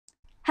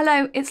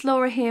Hello, it's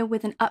Laura here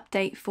with an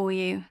update for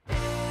you.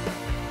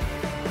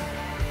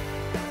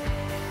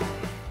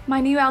 My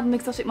new album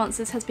Exotic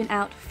Monsters has been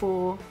out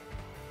for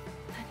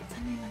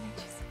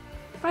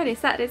Friday,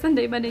 Saturday,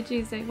 Sunday, Monday,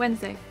 Tuesday,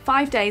 Wednesday.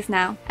 5 days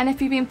now. And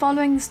if you've been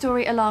following the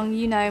story along,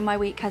 you know my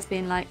week has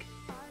been like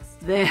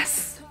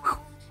this.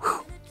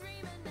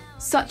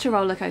 Such a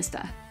roller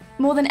coaster.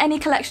 More than any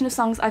collection of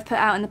songs I've put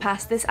out in the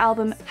past, this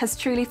album has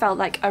truly felt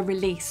like a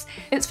release.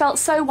 It's felt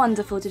so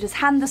wonderful to just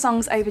hand the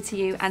songs over to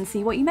you and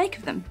see what you make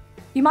of them.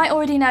 You might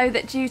already know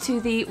that due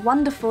to the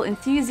wonderful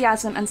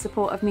enthusiasm and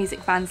support of music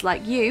fans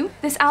like you,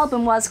 this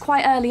album was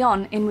quite early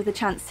on in with a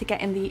chance to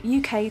get in the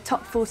UK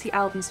Top 40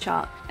 Albums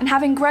chart. And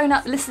having grown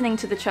up listening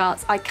to the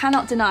charts, I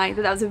cannot deny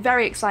that was a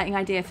very exciting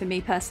idea for me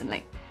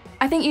personally.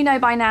 I think you know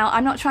by now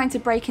I'm not trying to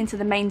break into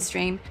the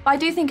mainstream, but I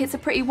do think it's a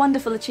pretty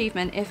wonderful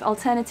achievement if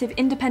alternative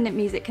independent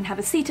music can have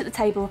a seat at the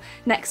table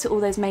next to all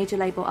those major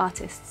label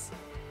artists.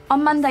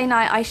 On Monday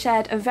night, I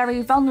shared a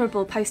very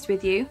vulnerable post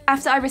with you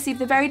after I received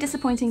the very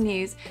disappointing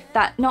news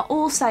that not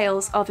all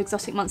sales of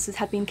Exotic Monsters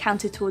had been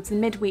counted towards the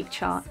midweek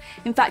chart.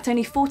 In fact,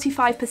 only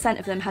 45%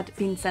 of them had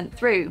been sent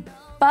through.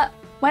 But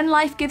when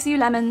life gives you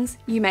lemons,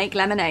 you make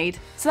lemonade.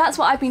 So that's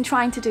what I've been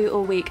trying to do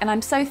all week, and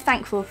I'm so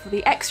thankful for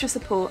the extra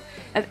support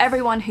of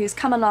everyone who's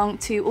come along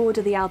to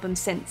order the album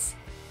since.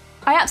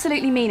 I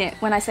absolutely mean it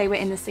when I say we're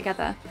in this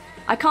together.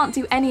 I can't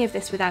do any of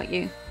this without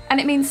you.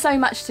 And it means so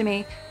much to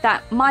me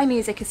that my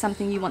music is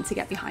something you want to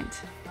get behind.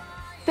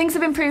 Things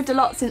have improved a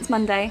lot since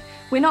Monday.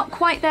 We're not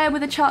quite there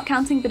with the chart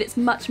counting, but it's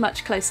much,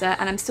 much closer,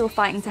 and I'm still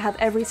fighting to have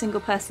every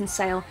single person's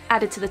sale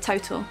added to the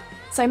total.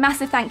 So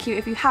massive thank you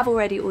if you have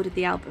already ordered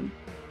the album.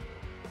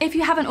 If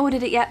you haven't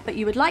ordered it yet but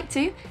you would like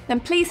to, then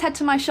please head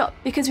to my shop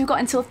because we've got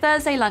until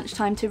Thursday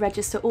lunchtime to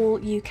register all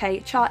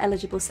UK chart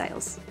eligible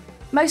sales.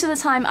 Most of the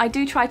time I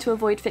do try to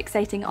avoid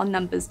fixating on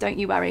numbers, don't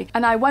you worry,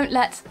 and I won't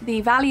let the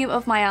value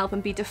of my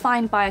album be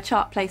defined by a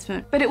chart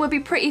placement, but it would be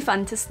pretty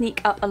fun to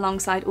sneak up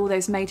alongside all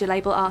those major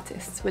label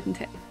artists,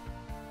 wouldn't it?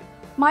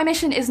 My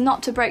mission is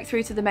not to break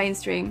through to the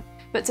mainstream,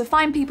 but to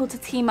find people to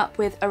team up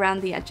with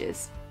around the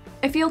edges.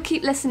 If you'll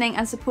keep listening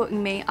and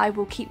supporting me, I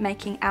will keep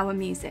making our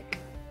music.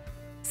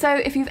 So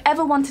if you've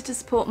ever wanted to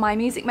support my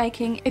music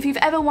making, if you've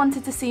ever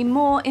wanted to see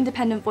more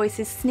independent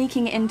voices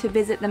sneaking in to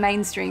visit the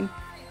mainstream,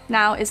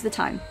 now is the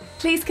time.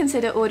 Please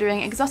consider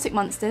ordering Exotic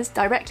Monsters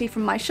directly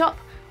from my shop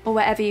or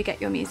wherever you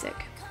get your music.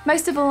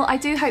 Most of all, I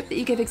do hope that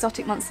you give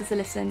Exotic Monsters a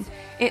listen.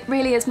 It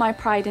really is my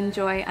pride and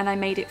joy, and I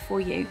made it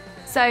for you.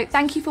 So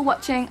thank you for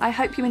watching. I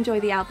hope you enjoy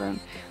the album.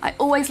 I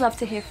always love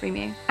to hear from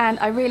you, and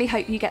I really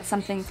hope you get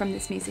something from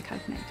this music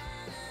I've made.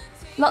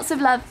 Lots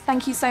of love,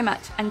 thank you so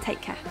much, and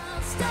take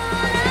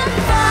care.